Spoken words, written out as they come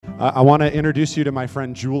I want to introduce you to my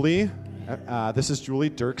friend Julie. This is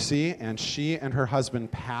Julie Dirksey, and she and her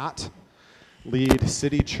husband Pat lead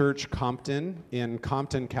City Church Compton in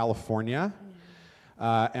Compton, California.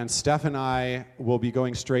 And Steph and I will be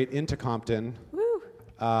going straight into Compton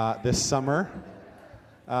this summer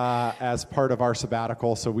as part of our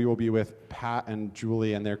sabbatical. So we will be with Pat and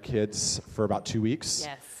Julie and their kids for about 2 weeks.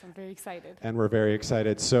 Yes, I'm very excited. And we're very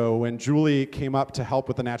excited. So when Julie came up to help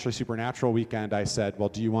with the Naturally Supernatural weekend, I said, well,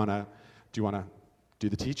 do you want to do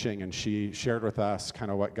the teaching? And she shared with us kind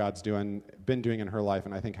of what God's been doing in her life,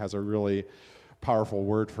 and I think has a really powerful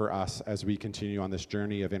word for us as we continue on this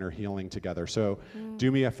journey of inner healing together. So do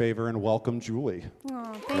me a favor and welcome Julie.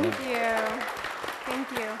 Oh, thank you. Thank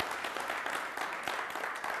you.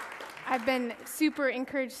 I've been super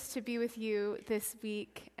encouraged to be with you this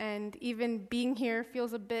week, and even being here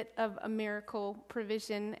feels a bit of a miracle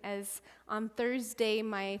provision, as on Thursday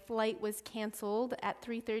my flight was canceled at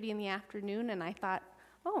 3:30 in the afternoon, and I thought,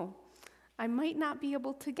 oh, I might not be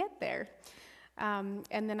able to get there. And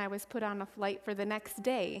then I was put on a flight for the next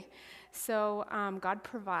day. So God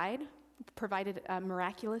provided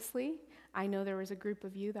miraculously. I know there was a group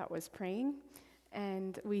of you that was praying,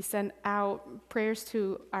 and we sent out prayers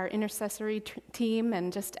to our intercessory team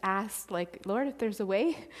and just asked, like, Lord, if there's a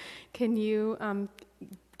way, can you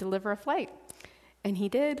deliver a flight? And he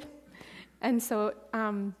did. And so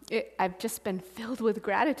I've just been filled with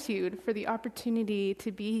gratitude for the opportunity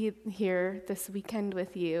to be here this weekend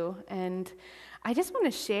with you. And I just want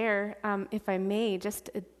to share, if I may, just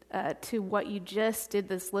to what you just did,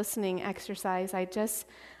 this listening exercise.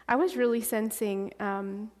 I was really sensing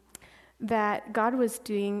that God was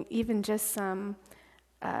doing even just some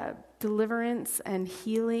deliverance and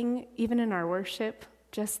healing, even in our worship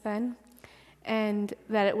just then. And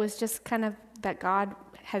that it was just kind of that God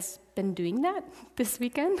has been doing that this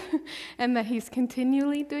weekend, and that he's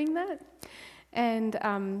continually doing that. And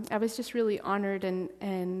I was just really honored,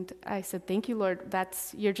 and I said, thank you, Lord,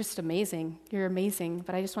 you're just amazing. You're amazing,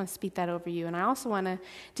 but I just want to speak that over you. And I also want to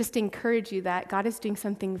just encourage you that God is doing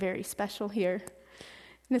something very special here.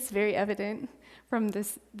 And it's very evident from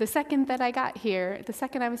the second that I got here, the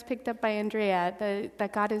second I was picked up by Andrea,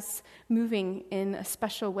 that God is moving in a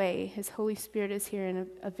special way. His Holy Spirit is here in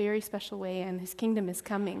a very special way, and his kingdom is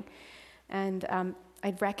coming. And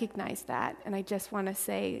I recognize that, and I just want to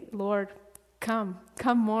say, Lord, come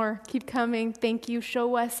more, keep coming. Thank you.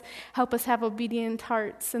 Show us, help us have obedient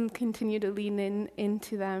hearts, and continue to lean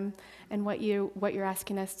into them and what you're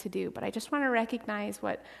asking us to do. But I just want to recognize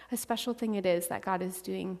what a special thing it is that God is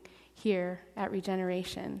doing here at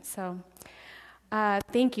Regeneration. So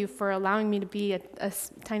thank you for allowing me to be a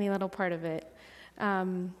tiny little part of it.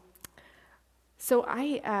 So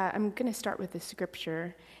I'm going to start with the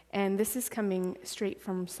scripture, and this is coming straight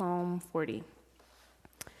from Psalm 40.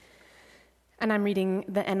 And I'm reading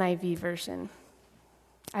the NIV version.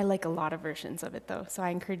 I like a lot of versions of it, though, so I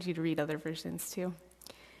encourage you to read other versions, too.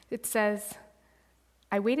 It says,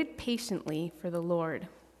 I waited patiently for the Lord.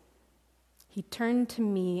 He turned to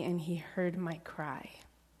me, and he heard my cry.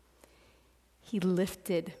 He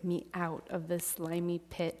lifted me out of the slimy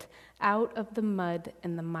pit, out of the mud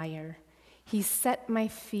and the mire. He set my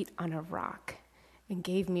feet on a rock and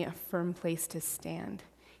gave me a firm place to stand.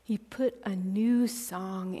 He put a new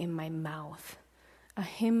song in my mouth, a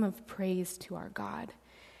hymn of praise to our God.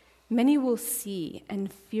 Many will see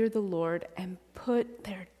and fear the Lord and put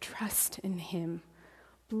their trust in him.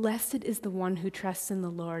 Blessed is the one who trusts in the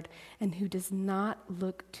Lord and who does not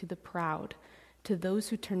look to the proud, to those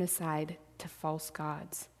who turn aside to false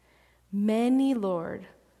gods. Many, Lord,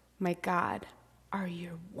 my God, are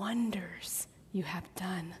your wonders you have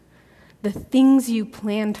done. The things you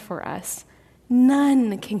planned for us,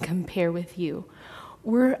 none can compare with you.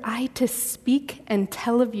 Were I to speak and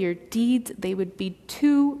tell of your deeds, they would be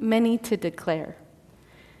too many to declare.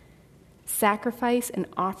 Sacrifice and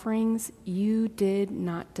offerings you did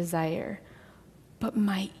not desire, but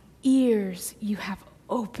my ears you have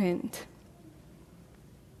opened.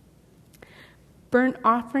 Burnt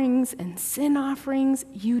offerings and sin offerings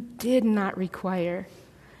you did not require.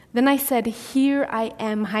 Then I said, here I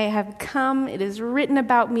am, I have come. It is written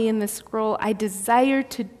about me in the scroll. I desire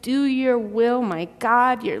to do your will, my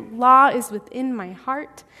God. Your law is within my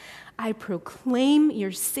heart. I proclaim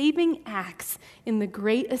your saving acts in the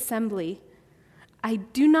great assembly. I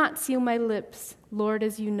do not seal my lips, Lord,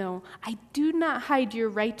 as you know. I do not hide your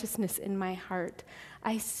righteousness in my heart.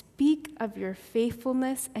 I speak of your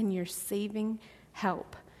faithfulness and your saving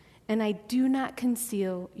help, and I do not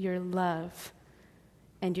conceal your love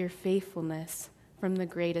and your faithfulness from the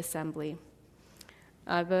great assembly.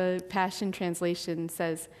 The Passion Translation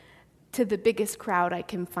says, to the biggest crowd I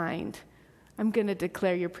can find. I'm going to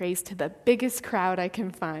declare your praise to the biggest crowd I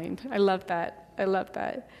can find. I love that. I love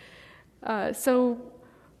that. So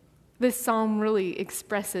this psalm really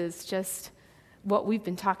expresses just what we've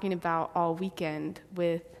been talking about all weekend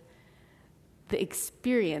with the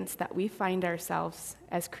experience that we find ourselves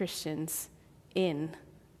as Christians in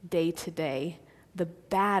day to day, the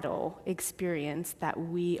battle experience that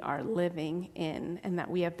we are living in, and that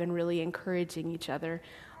we have been really encouraging each other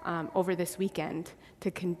over this weekend to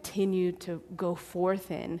continue to go forth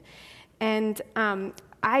in. And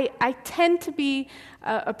I tend to be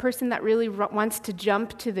a person that really wants to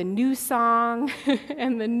jump to the new song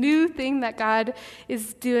and the new thing that God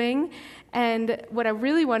is doing. And what I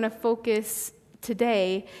really want to focus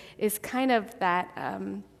today is kind of that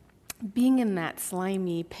being in that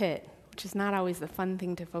slimy pit, which is not always the fun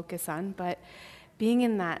thing to focus on, but being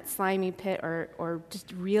in that slimy pit or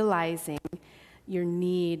just realizing your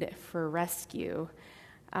need for rescue.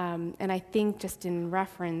 And I think just in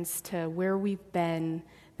reference to where we've been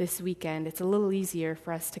this weekend, it's a little easier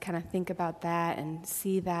for us to kind of think about that and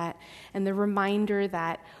see that, and the reminder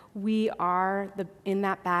that we are in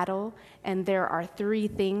that battle, and there are three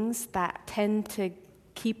things that tend to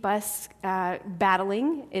keep us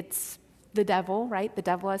battling. It's the devil, right? The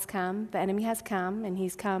devil has come, the enemy has come, and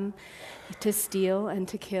he's come to steal and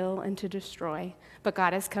to kill and to destroy. But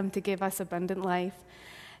God has come to give us abundant life.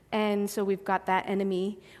 And so we've got that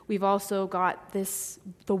enemy. We've also got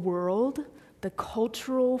the world, the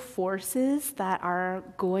cultural forces that are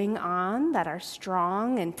going on, that are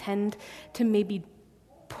strong and tend to maybe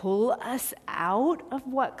pull us out of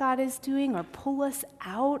what God is doing, or pull us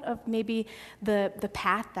out of maybe the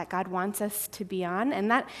path that God wants us to be on.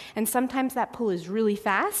 And sometimes that pull is really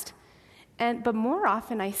fast, but more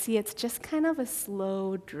often I see it's just kind of a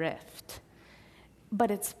slow drift. But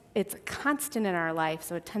it's a constant in our life,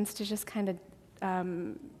 so it tends to just kind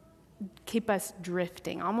of keep us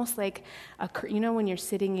drifting, almost like when you're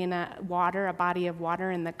sitting in a body of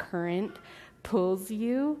water, and the current pulls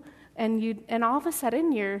you, and all of a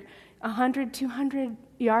sudden you're 100, 200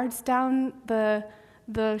 yards down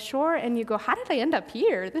the shore, and you go, how did I end up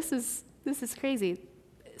here? This is crazy.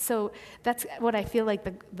 So that's what I feel like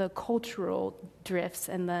the cultural drifts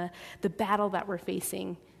and the battle that we're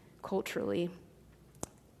facing culturally.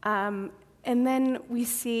 And then we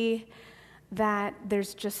see that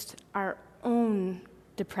there's just our own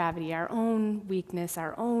depravity, our own weakness,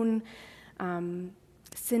 our own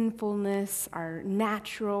sinfulness, our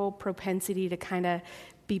natural propensity to kind of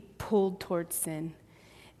be pulled towards sin.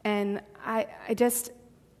 And it's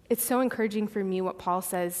so encouraging for me what Paul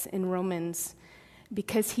says in Romans,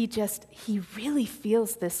 because he really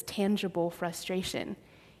feels this tangible frustration.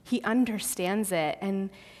 He understands it,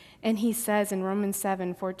 and he says in Romans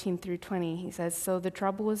 7:14-20, he says, "So the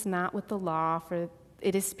trouble is not with the law, for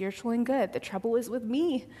it is spiritual and good. The trouble is with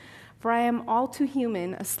me, for I am all too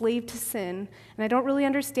human, a slave to sin, and I don't really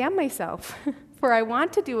understand myself. For I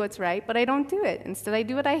want to do what's right, but I don't do it. Instead, I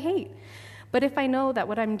do what I hate. But if I know that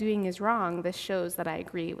what I'm doing is wrong, this shows that I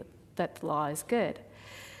agree that the law is good.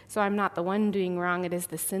 So I'm not the one doing wrong, it is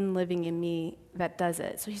the sin living in me that does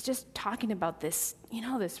it." So he's just talking about this,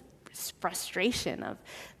 this frustration of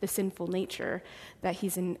the sinful nature that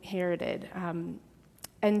he's inherited.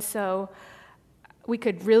 And so we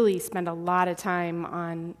could really spend a lot of time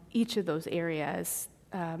on each of those areas,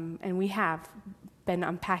 and we have been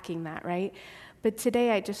unpacking that, right? But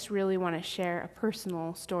today I just really want to share a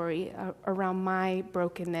personal story around my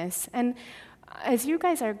brokenness. And as you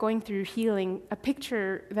guys are going through healing, a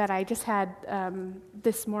picture that I just had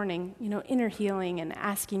this morning, inner healing and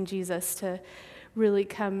asking Jesus to really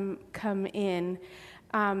come in.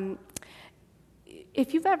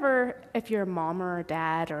 If you're a mom or a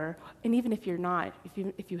dad, and even if you're not,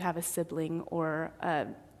 if you have a sibling or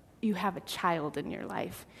you have a child in your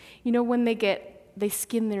life, when they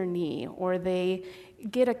skin their knee or they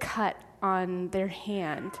get a cut on their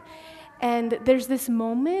hand, and there's this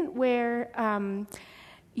moment where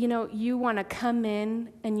you want to come in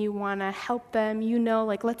and you want to help them.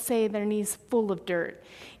 Like let's say their knee's full of dirt.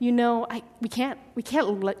 We can't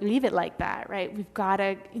leave it like that, right? We've got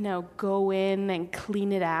to go in and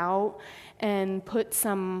clean it out and put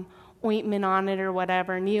some ointment on it or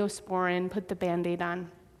whatever, Neosporin, put the Band-Aid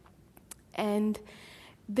on. And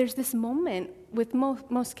there's this moment with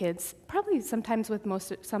most kids, probably sometimes with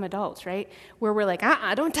some adults, right, where we're like,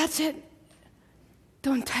 don't touch it.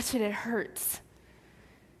 Don't touch it, it hurts.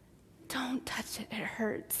 Don't touch it, it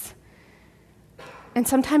hurts. And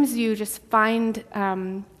sometimes you just find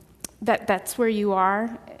that's where you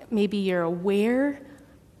are. Maybe you're aware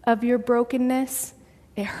of your brokenness,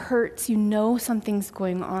 It hurts. You know something's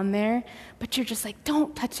going on there, but you're just like,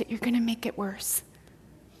 don't touch it. You're going to make it worse.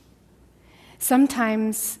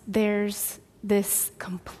 Sometimes there's this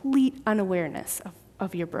complete unawareness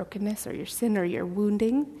of your brokenness or your sin or your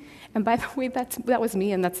wounding. And by the way, that was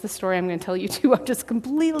me, and that's the story I'm going to tell you too. I'm just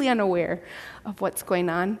completely unaware of what's going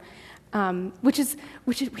on. Which is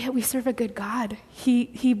we serve a good God.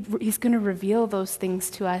 He's going to reveal those things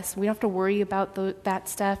to us. We don't have to worry about that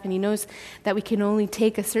stuff, and He knows that we can only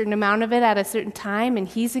take a certain amount of it at a certain time, and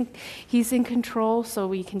He's in control, so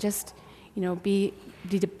we can just be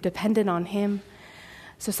dependent on Him.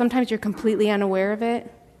 So sometimes you're completely unaware of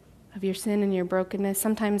it, of your sin and your brokenness.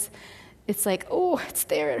 Sometimes it's like, oh, it's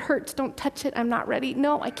there, it hurts, don't touch it, I'm not ready.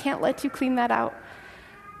 No, I can't let you clean that out.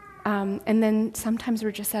 And then sometimes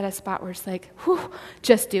we're just at a spot where it's like, whew,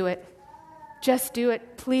 just do it. Just do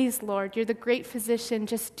it. Please, Lord, you're the great physician.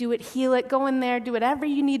 Just do it. Heal it. Go in there. Do whatever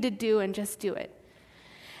you need to do and just do it.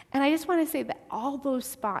 And I just want to say that all those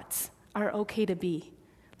spots are okay to be.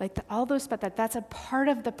 All those spots, that's a part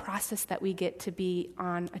of the process that we get to be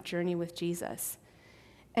on a journey with Jesus.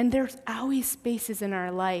 And there's always spaces in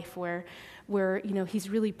our life where He's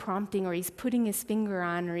really prompting, or He's putting His finger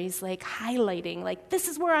on, or He's highlighting, this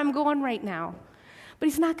is where I'm going right now. But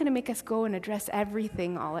He's not going to make us go and address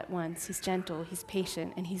everything all at once. He's gentle, He's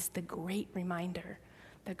patient, and He's the great reminder.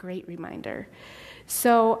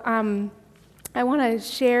 So I want to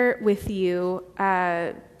share with you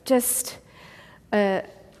just a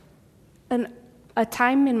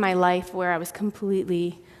time in my life where I was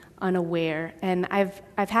completely unaware, and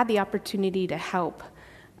I've had the opportunity to help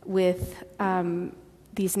with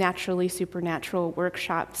these naturally supernatural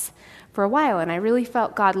workshops for a while, and I really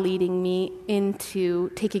felt God leading me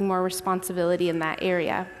into taking more responsibility in that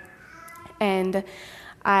area. And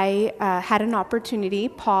I had an opportunity.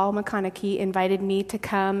 Paul McConaughey invited me to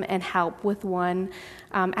come and help with one,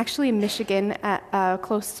 actually in Michigan,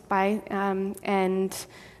 close by, and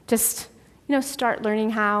just start learning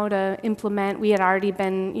how to implement. We had already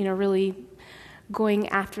been really going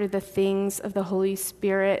after the things of the Holy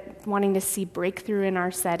Spirit, wanting to see breakthrough in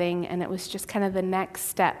our setting, and it was just kind of the next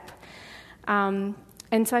step. And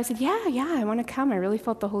so I said, yeah, I want to come. I really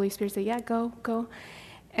felt the Holy Spirit say, yeah, go.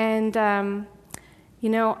 And, I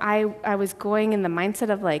was going in the mindset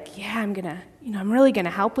of I'm really going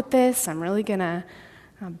to help with this. I'm really going to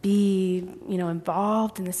be,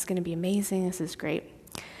 involved, and this is going to be amazing. This is great.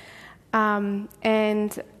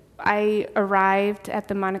 And I arrived at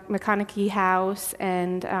the McConaughey house,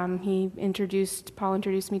 and Paul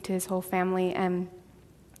introduced me to his whole family, and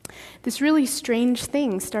this really strange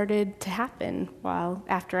thing started to happen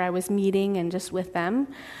after I was meeting and just with them.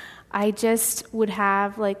 I just would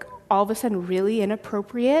have all of a sudden really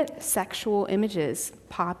inappropriate sexual images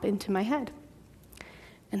pop into my head.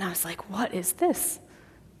 And I was like, what is this?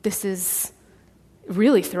 This is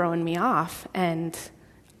really throwing me off, and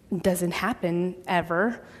doesn't happen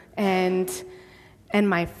ever. And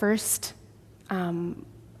my first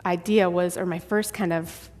idea was, or my first kind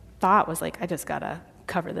of thought was I just gotta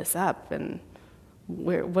cover this up, and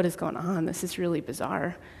what is going on? This is really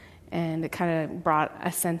bizarre. And it kind of brought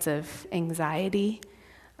a sense of anxiety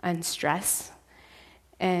and stress.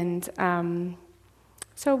 And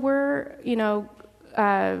so we're,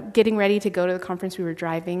 getting ready to go to the conference. We were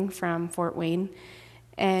driving from Fort Wayne,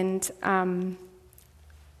 and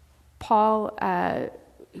Paul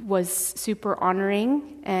was super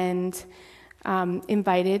honoring and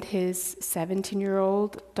invited his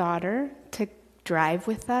 17-year-old daughter to drive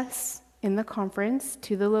with us in the conference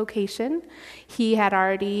to the location. He had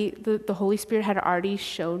already, the Holy Spirit had already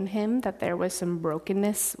shown him that there was some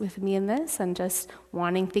brokenness with me in this, and just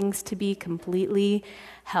wanting things to be completely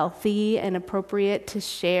healthy and appropriate to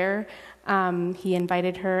share. He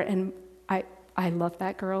invited her, and I love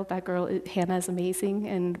that girl. That girl, Hannah, is amazing,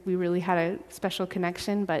 and we really had a special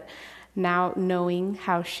connection. But now knowing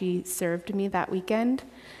how she served me that weekend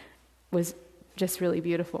was just really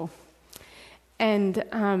beautiful. And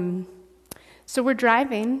so we're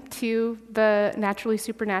driving to the Naturally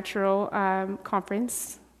Supernatural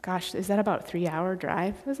conference. Gosh, is that about a 3-hour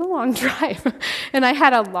drive? It was a long drive. And I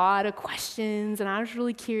had a lot of questions, and I was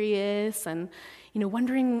really curious, and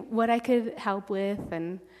wondering what I could help with,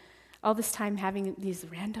 and all this time having these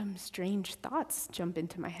random strange thoughts jump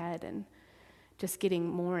into my head, and just getting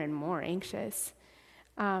more and more anxious.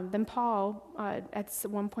 Then Paul, at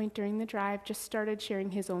one point during the drive, just started sharing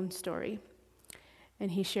his own story. And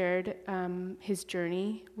he shared his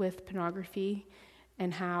journey with pornography,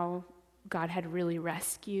 and how God had really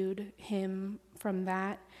rescued him from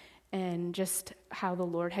that, and just how the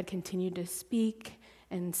Lord had continued to speak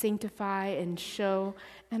and sanctify and show.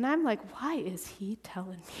 And I'm like, why is he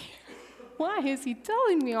telling me? Why is he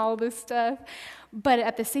telling me all this stuff? But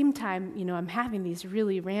at the same time, I'm having these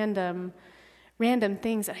really random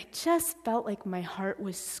things, and I just felt like my heart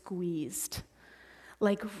was squeezed,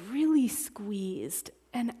 like really squeezed.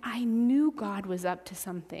 And I knew God was up to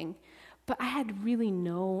something, but I had really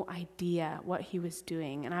no idea what he was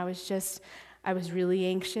doing. And I was really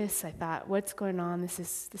anxious. I thought, what's going on? This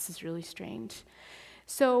is really strange.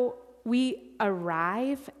 So we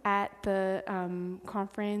arrive at the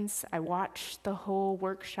conference. I watch the whole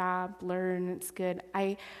workshop, learn, it's good.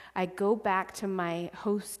 I go back to my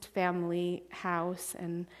host family house,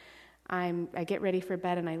 and I get ready for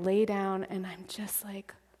bed, and I lay down, and I'm just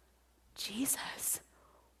like, Jesus,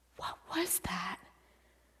 what was that?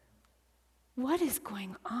 What is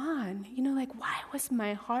going on? Why was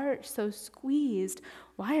my heart so squeezed?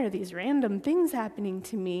 Why are these random things happening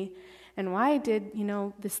to me? And why did,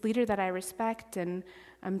 this leader that I respect, and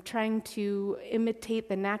I'm trying to imitate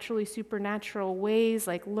the naturally supernatural ways,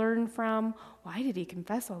 learn from, why did he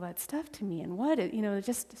confess all that stuff to me? And what,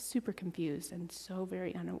 just super confused and so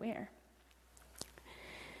very unaware.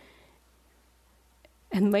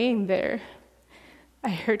 And laying there, I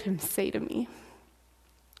heard him say to me,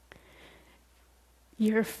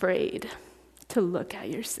 "You're afraid to look at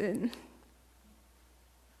your sin.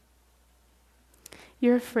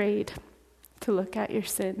 You're afraid to look at your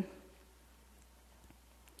sin."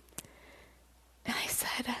 And I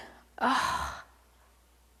said, "Oh,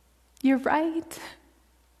 you're right.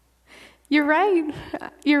 You're right.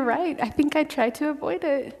 You're right. I think I tried to avoid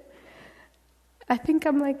it. I think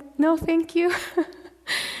I'm like, no, thank you.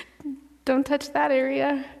 Don't touch that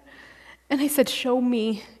area." And I said, show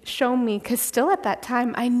me, because still at that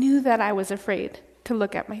time, I knew that I was afraid to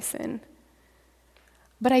look at my sin.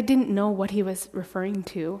 But I didn't know what he was referring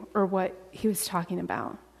to or what he was talking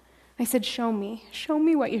about. I said, show me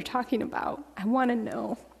what you're talking about. I want to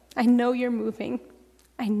know. I know you're moving.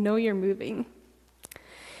 I know you're moving.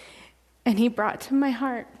 And he brought to my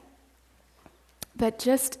heart that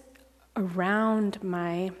just around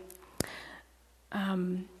my,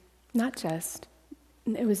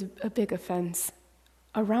 it was a big offense,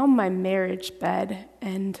 around my marriage bed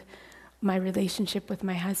and my relationship with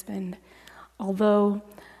my husband, although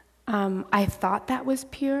I thought that was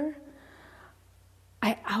pure,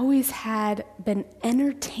 I always had been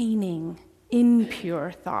entertaining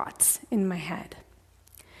impure thoughts in my head.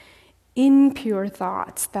 Impure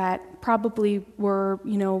thoughts that probably were,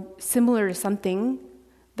 similar to something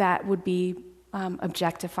that would be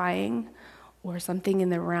objectifying or something in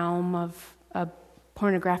the realm of a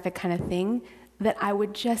pornographic kind of thing that I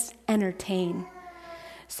would just entertain.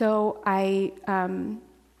 So I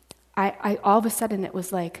all of a sudden it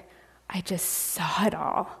was like I just saw it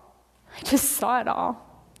all.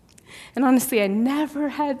 And honestly, I never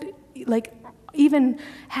had even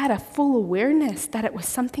had a full awareness that it was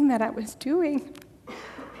something that I was doing.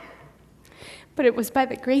 But it was by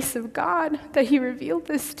the grace of God that he revealed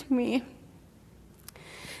this to me.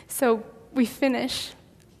 So we finish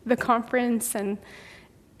the conference, and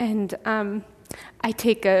I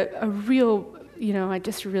take a real, I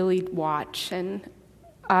just really watch, and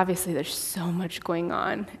obviously there's so much going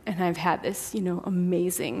on, and I've had this,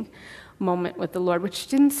 amazing moment with the Lord, which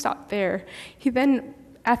didn't stop there. He then,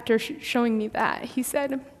 after showing me that, he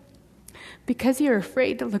said, because you're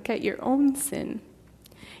afraid to look at your own sin,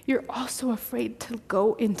 you're also afraid to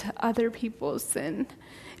go into other people's sin.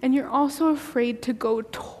 And you're also afraid to go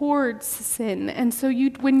towards sin. And so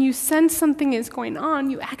when you sense something is going on,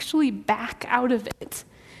 you actually back out of it.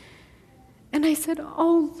 And I said,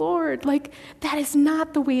 oh, Lord, that is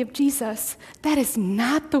not the way of Jesus. That is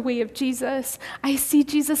not the way of Jesus. I see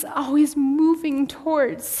Jesus always moving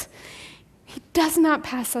towards. He does not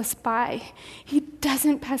pass us by. He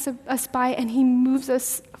doesn't pass us by, and he moves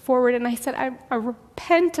us forward. And I said, I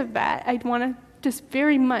repent of that. I want to just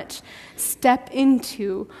very much step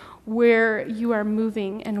into where you are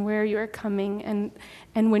moving and where you are coming.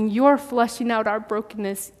 And when you're flushing out our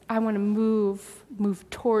brokenness, I want to move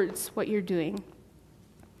towards what you're doing.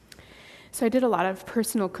 So I did a lot of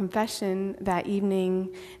personal confession that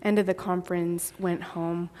evening, end of the conference, went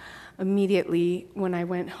home. Immediately when I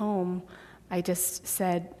went home, I just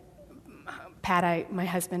said, my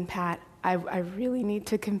husband, Pat, I really need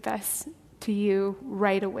to confess to you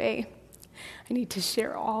right away. I need to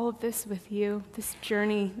share all of this with you, this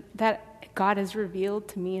journey that God has revealed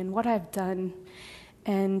to me and what I've done,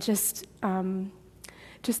 and just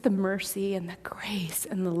the mercy and the grace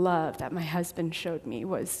and the love that my husband showed me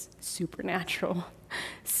was supernatural,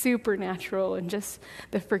 and just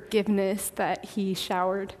the forgiveness that he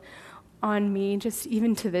showered on me, just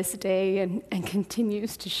even to this day, and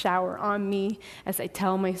continues to shower on me as I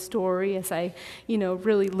tell my story, as I,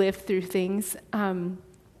 really live through things.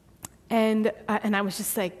 And I was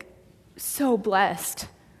just like so blessed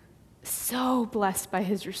by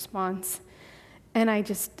his response. And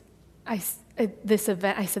this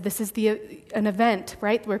event, I said, this is an event,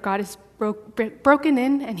 right, where God is broken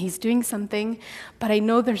in and he's doing something, but I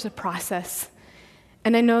know there's a process.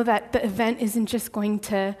 And I know that the event isn't just going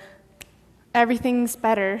to, everything's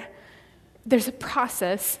better. There's a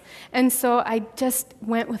process. And so I just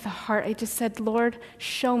went with a heart. I just said, Lord,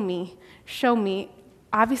 show me.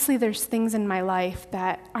 Obviously, there's things in my life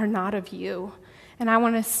that are not of you. And I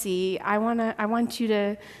want to see. I want you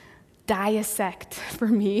to dissect for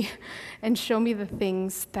me and show me the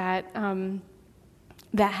things that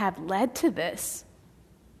have led to this,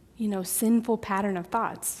 sinful pattern of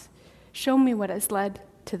thoughts. Show me what has led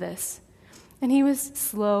to this. And he was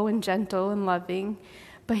slow and gentle and loving,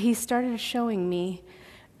 but he started showing me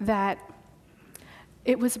that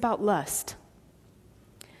it was about lust,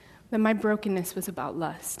 that my brokenness was about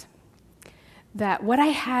lust, that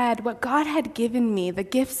what God had given me, the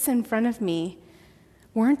gifts in front of me,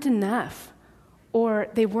 weren't enough, or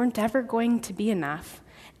they weren't ever going to be enough.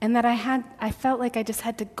 And that I felt like I just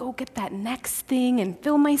had to go get that next thing and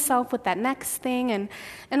fill myself with that next thing. And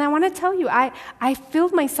I want to tell you, I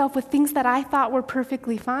filled myself with things that I thought were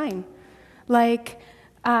perfectly fine, like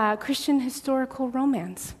Christian historical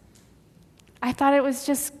romance. I thought it was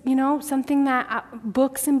just, something that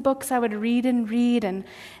books and books I would read, and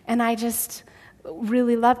I just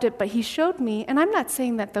really loved it. But he showed me, and I'm not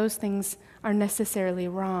saying that those things are necessarily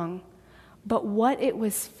wrong, but what it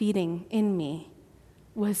was feeding in me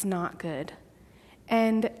was not good.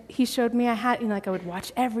 And he showed me I would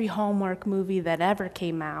watch every Hallmark movie that ever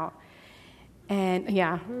came out. And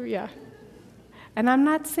yeah. And I'm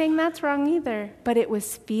not saying that's wrong either, but it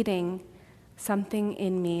was feeding something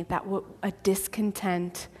in me that a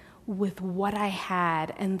discontent with what I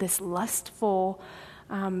had and this lustful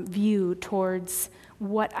view towards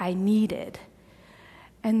what I needed.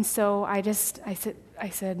 And so I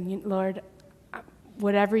said, Lord,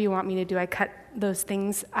 whatever you want me to do. I cut those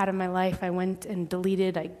things out of my life. I went and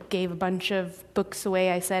deleted. I gave a bunch of books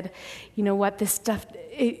away. I said, you know what, this stuff,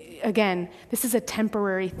 again, this is a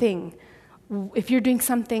temporary thing. If you're doing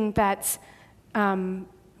something that's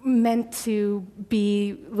meant to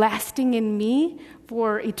be lasting in me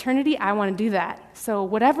for eternity, I want to do that. So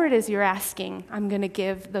whatever it is you're asking, I'm going to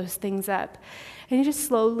give those things up. And he just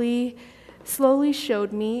slowly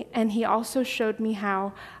showed me, and he also showed me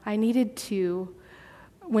how I needed to,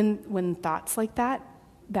 when thoughts like that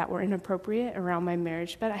were inappropriate around my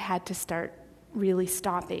marriage bed, I had to start really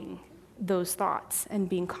stopping those thoughts and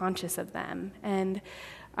being conscious of them and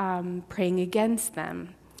praying against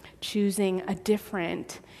them, choosing a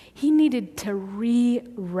different. He needed to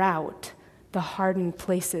reroute the hardened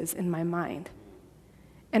places in my mind.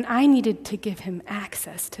 And I needed to give him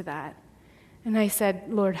access to that. And I said,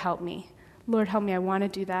 Lord, help me. Lord, help me. I want to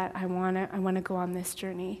do that. I want to go on this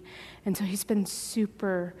journey. And so he's been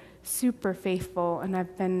super, super faithful, and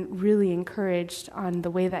I've been really encouraged on the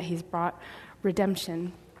way that he's brought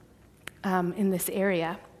redemption in this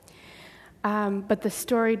area. But the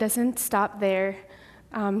story doesn't stop there.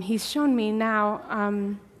 He's shown me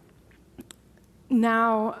now,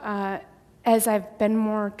 as I've been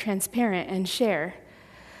more transparent and share.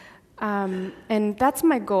 And that's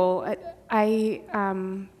my goal.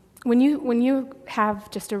 When you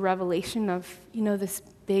have just a revelation of, this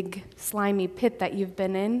big slimy pit that you've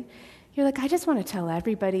been in, you're like, I just want to tell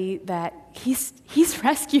everybody that he's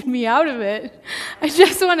rescued me out of it. I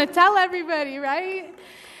just want to tell everybody, right?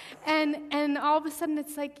 And all of a sudden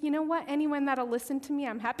it's like, you know what? Anyone that'll listen to me,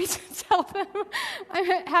 I'm happy to tell them.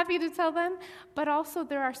 I'm happy to tell them. But also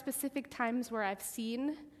there are specific times where I've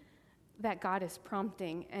seen that God is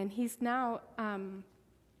prompting, and he's now,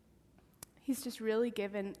 he's just really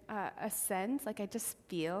given a sense, like I just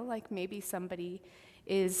feel like maybe somebody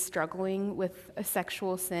is struggling with a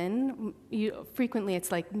sexual sin. Frequently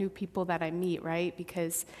it's like new people that I meet, right?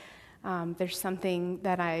 Because there's something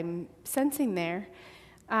that I'm sensing there.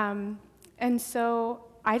 And so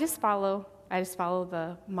I just follow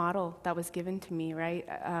the model that was given to me, right?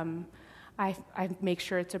 I make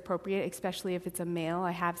sure it's appropriate, especially if it's a male.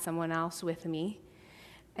 I have someone else with me.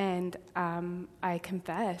 And I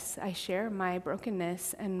confess, I share my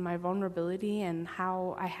brokenness and my vulnerability and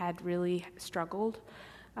how I had really struggled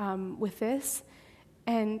with this.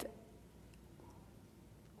 And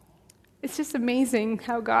it's just amazing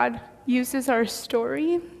how God uses our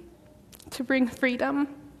story to bring freedom.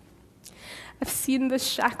 I've seen the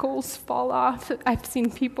shackles fall off. I've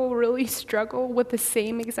seen people really struggle with the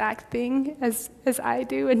same exact thing as I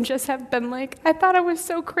do, and just have been like, I thought I was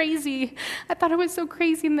so crazy.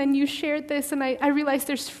 And then you shared this, and I realized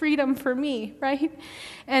there's freedom for me, right?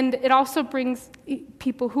 And it also brings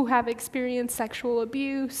people who have experienced sexual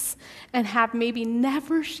abuse and have maybe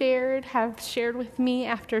never shared, have shared with me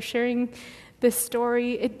after sharing this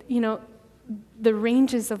story. The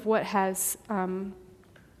ranges of what has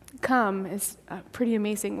come is pretty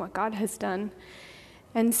amazing what God has done.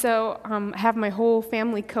 And so I have my whole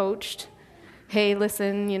family coached. Hey,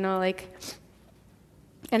 listen,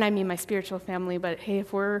 and I mean my spiritual family, but hey,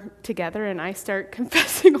 if we're together and I start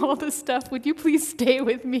confessing all this stuff, would you please stay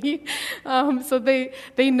with me? So they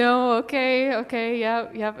know, okay,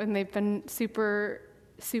 yep, and they've been super,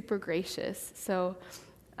 super gracious. So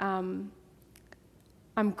I'm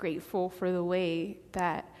grateful for the way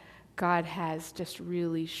that God has just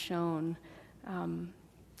really shown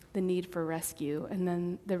the need for rescue, and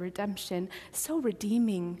then the redemption. So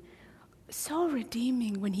redeeming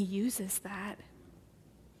when he uses that.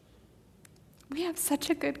 We have such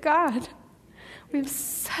a good God.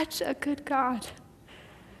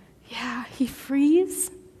 Yeah, he frees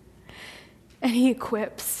and he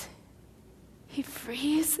equips.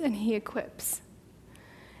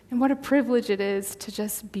 And what a privilege it is to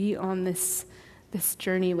just be on this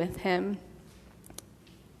journey with him.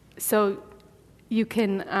 So you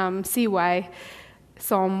can see why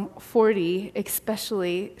Psalm 40,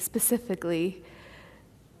 specifically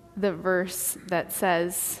the verse that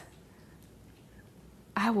says,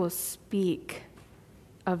 I will speak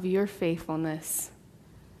of your faithfulness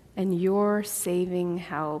and your saving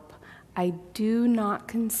help. I do not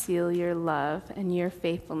conceal your love and your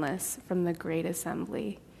faithfulness from the great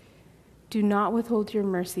assembly. Do not withhold your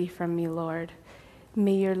mercy from me, Lord.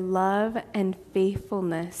 May your love and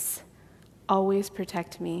faithfulness always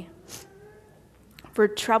protect me. For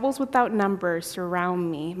troubles without number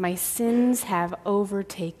surround me. My sins have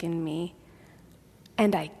overtaken me,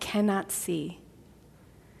 and I cannot see.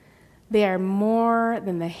 They are more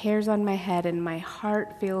than the hairs on my head, and my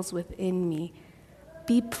heart fails within me.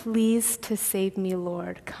 Be pleased to save me,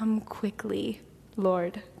 Lord. Come quickly,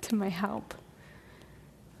 Lord, to my help.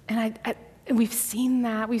 And we've seen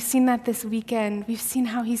that. We've seen that this weekend. We've seen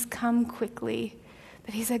how he's come quickly,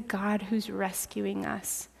 that he's a God who's rescuing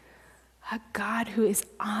us, a God who is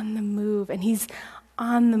on the move, and he's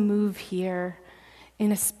on the move here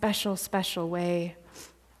in a special, special way.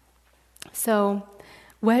 So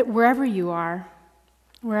wherever you are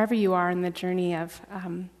in the journey of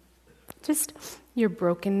just your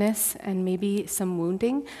brokenness and maybe some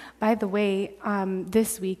wounding. By the way,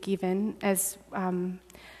 this week even, as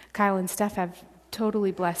Kyle and Steph have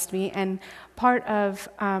totally blessed me, and part of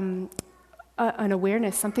an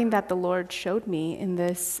awareness, something that the Lord showed me in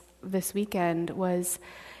this weekend was,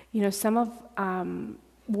 some of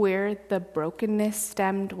where the brokenness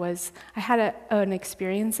stemmed was, I had an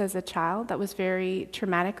experience as a child that was very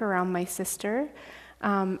traumatic around my sister,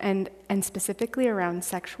 and specifically around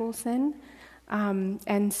sexual sin.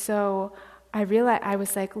 And so I realized, I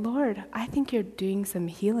was like, Lord, I think you're doing some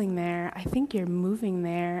healing there. I think you're moving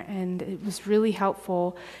there. And it was really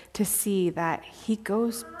helpful to see that he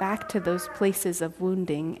goes back to those places of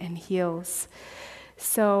wounding and heals.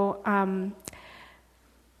 So I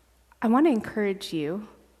want to encourage you,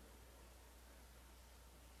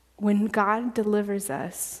 when God delivers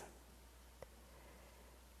us,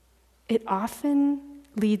 it often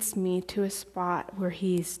leads me to a spot where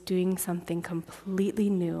he's doing something completely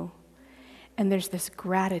new. And there's this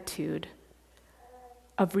gratitude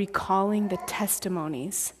of recalling the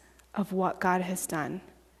testimonies of what God has done.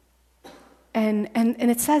 And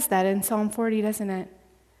it says that in Psalm 40, doesn't it?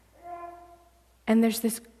 And there's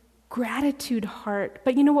this gratitude heart.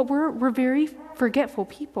 But you know what? We're very forgetful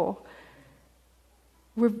people.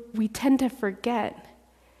 We tend to forget.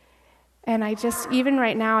 And even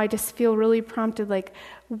right now, I just feel really prompted, like,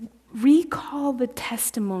 recall the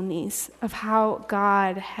testimonies of how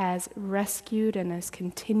God has rescued and is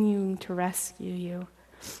continuing to rescue you.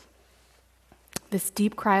 This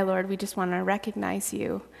deep cry, Lord, we just want to recognize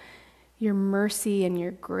you, your mercy and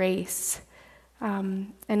your grace.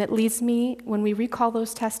 And it leads me, when we recall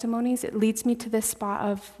those testimonies, it leads me to this spot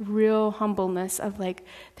of real humbleness of like,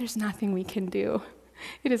 there's nothing we can do.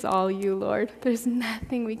 It is all you, Lord. There's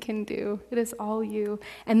nothing we can do. It is all you.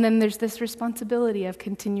 And then there's this responsibility of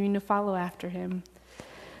continuing to follow after him.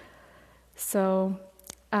 So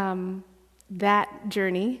that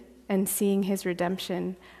journey and seeing his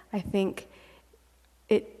redemption, I think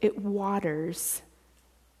it waters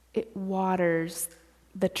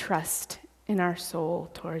the trust in our soul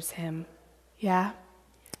towards him. Yeah,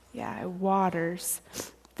 it waters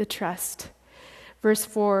the trust. Verse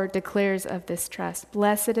 4 declares of this trust,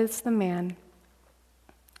 "Blessed is the man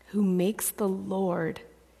who makes the Lord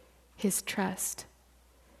his trust."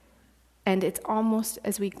 And it's almost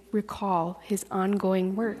as we recall his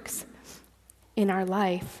ongoing works in our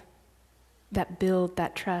life that build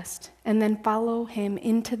that trust, and then follow him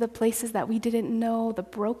into the places that we didn't know, the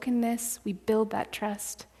brokenness, we build that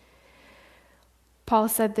trust. Paul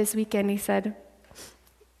said this weekend, he said,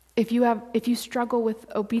 if you struggle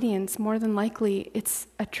with obedience, more than likely it's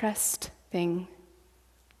a trust thing.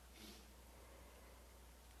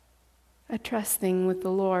 A trust thing with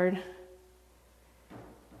the Lord.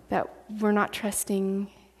 That we're not trusting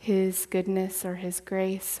his goodness or his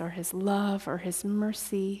grace or his love or his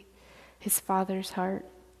mercy, his Father's heart.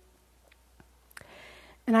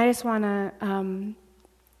 And I just want to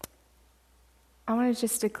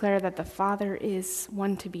just declare that the Father is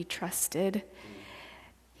one to be trusted.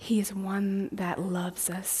 He is one that loves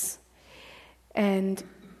us. And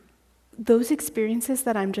those experiences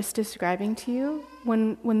that I'm just describing to you,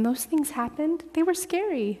 when those things happened, they were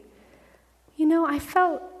scary. I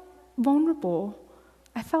felt vulnerable.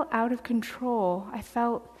 I felt out of control. I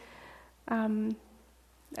felt,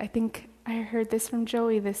 I think I heard this from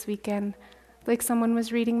Joey this weekend, like someone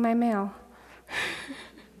was reading my mail.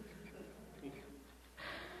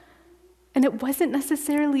 And it wasn't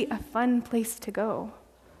necessarily a fun place to go.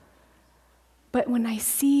 But when I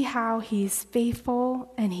see how he's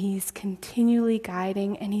faithful and he's continually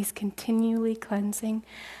guiding and he's continually cleansing,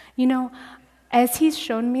 as he's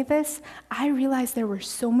shown me this, I realized there were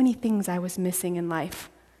so many things I was missing in life.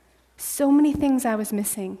 So many things I was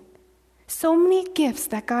missing. So many gifts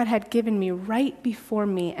that God had given me right before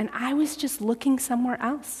me, and I was just looking somewhere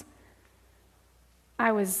else.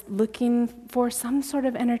 I was looking for some sort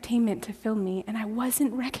of entertainment to fill me, and I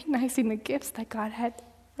wasn't recognizing the gifts that God had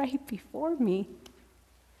right before me.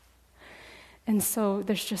 And so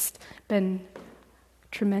there's just been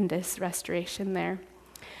tremendous restoration there.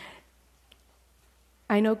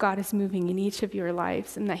 I know God is moving in each of your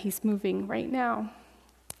lives and that he's moving right now.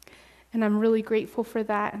 And I'm really grateful for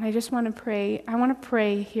that. And I just want to pray. I want to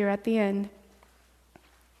pray here at the end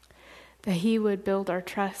that he would build our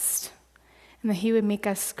trust and that he would make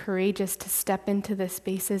us courageous to step into the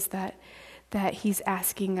spaces that he's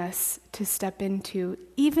asking us to step into,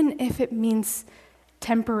 even if it means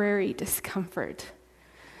temporary discomfort.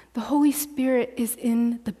 The Holy Spirit is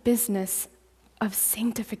in the business of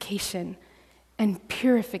sanctification and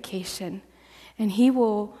purification, and he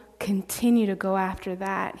will continue to go after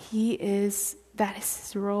that. That is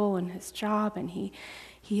his role and his job, and he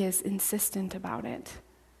is insistent about it.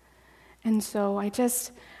 And so I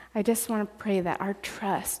just want to pray that our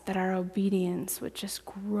trust, that our obedience would just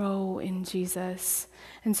grow in Jesus.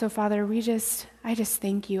 And so, Father, I just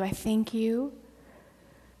thank you. I thank you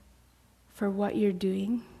for what you're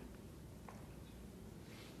doing.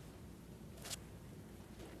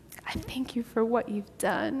 I thank you for what you've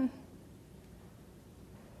done.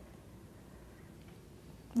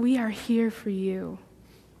 We are here for you.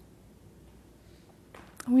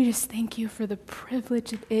 We just thank you for the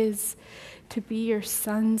privilege it is to be your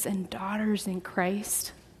sons and daughters in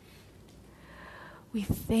Christ. We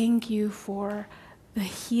thank you for the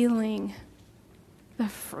healing, the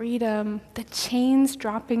freedom, the chains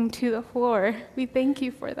dropping to the floor. We thank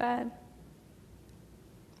you for that.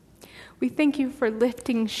 We thank you for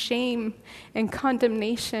lifting shame and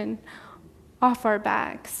condemnation off our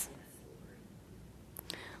backs.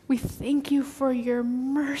 We thank you for your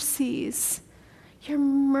mercies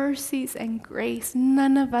and grace.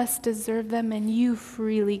 None of us deserve them, and you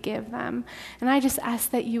freely give them. And I just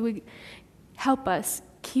ask that you would help us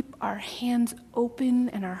keep our hands open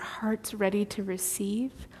and our hearts ready to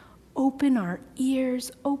receive. Open our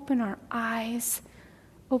ears, open our eyes,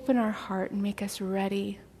 open our heart, and make us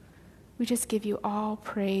ready. We just give you all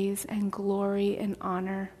praise and glory and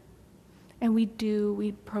honor. And we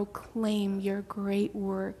proclaim your great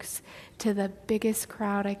works to the biggest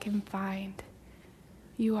crowd I can find.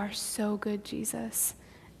 You are so good, Jesus,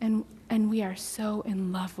 and we are so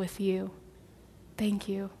in love with you. Thank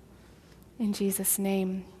you. In Jesus'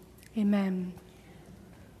 name, amen.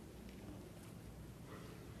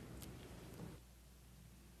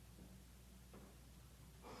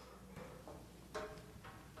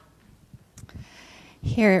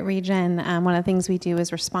 Here at Regen, one of the things we do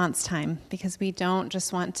is response time, because we don't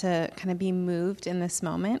just want to kind of be moved in this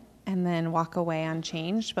moment and then walk away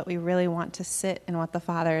unchanged, but we really want to sit in what the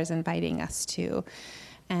Father is inviting us to.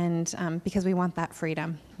 And because we want that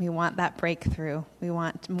freedom, we want that breakthrough, we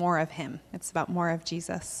want more of him. It's about more of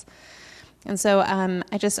Jesus. And so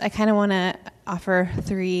I kind of want to offer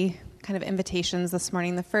 3 kind of invitations this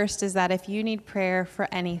morning. The first is that if you need prayer for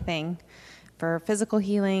anything, for physical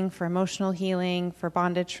healing, for emotional healing, for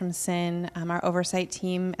bondage from sin, our oversight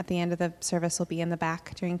team at the end of the service will be in the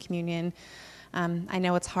back during communion. I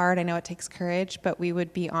know it's hard, I know it takes courage, but we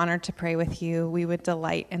would be honored to pray with you. We would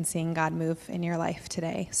delight in seeing God move in your life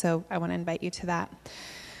today. So I want to invite you to that.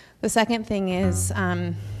 The second thing is,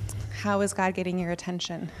 how is God getting your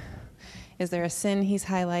attention? Is there a sin he's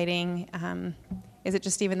highlighting? Is it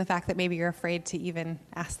just even the fact that maybe you're afraid to even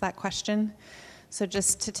ask that question? So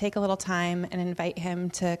just to take a little time and invite him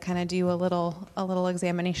to kind of do a little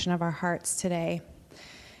examination of our hearts today.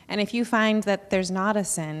 And if you find that there's not a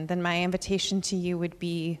sin, then my invitation to you would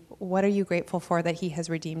be, what are you grateful for that he has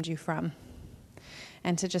redeemed you from?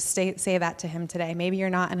 And to just say that to him today. Maybe you're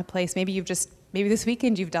not in a place, maybe this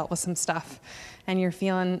weekend you've dealt with some stuff and you're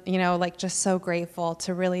feeling, like just so grateful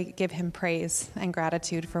to really give him praise and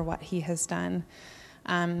gratitude for what he has done.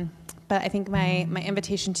 But I think my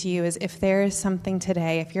invitation to you is, if there is something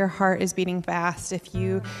today, if your heart is beating fast, if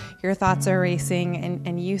your thoughts are racing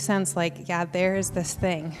and you sense like, yeah, there is this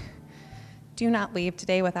thing, do not leave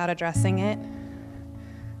today without addressing it.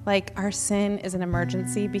 Like, our sin is an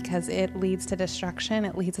emergency because it leads to destruction.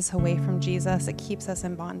 It leads us away from Jesus. It keeps us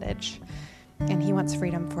in bondage. And he wants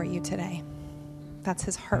freedom for you today. That's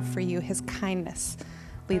his heart for you. His kindness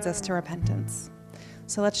leads us to repentance.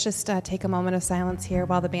 So let's just take a moment of silence here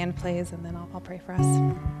while the band plays, and then I'll pray for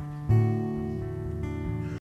us.